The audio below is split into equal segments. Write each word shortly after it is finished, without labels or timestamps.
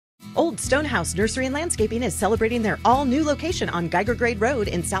Old Stonehouse Nursery and Landscaping is celebrating their all-new location on Geiger Grade Road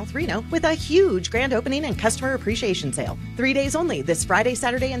in South Reno with a huge grand opening and customer appreciation sale. 3 days only, this Friday,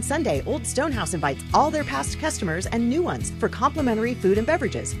 Saturday, and Sunday, Old Stonehouse invites all their past customers and new ones for complimentary food and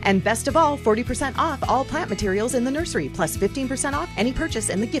beverages. And best of all, 40% off all plant materials in the nursery, plus 15% off any purchase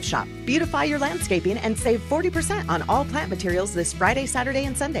in the gift shop. Beautify your landscaping and save 40% on all plant materials this Friday, Saturday,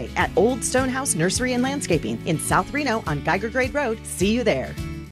 and Sunday at Old Stonehouse Nursery and Landscaping in South Reno on Geiger Grade Road. See you there.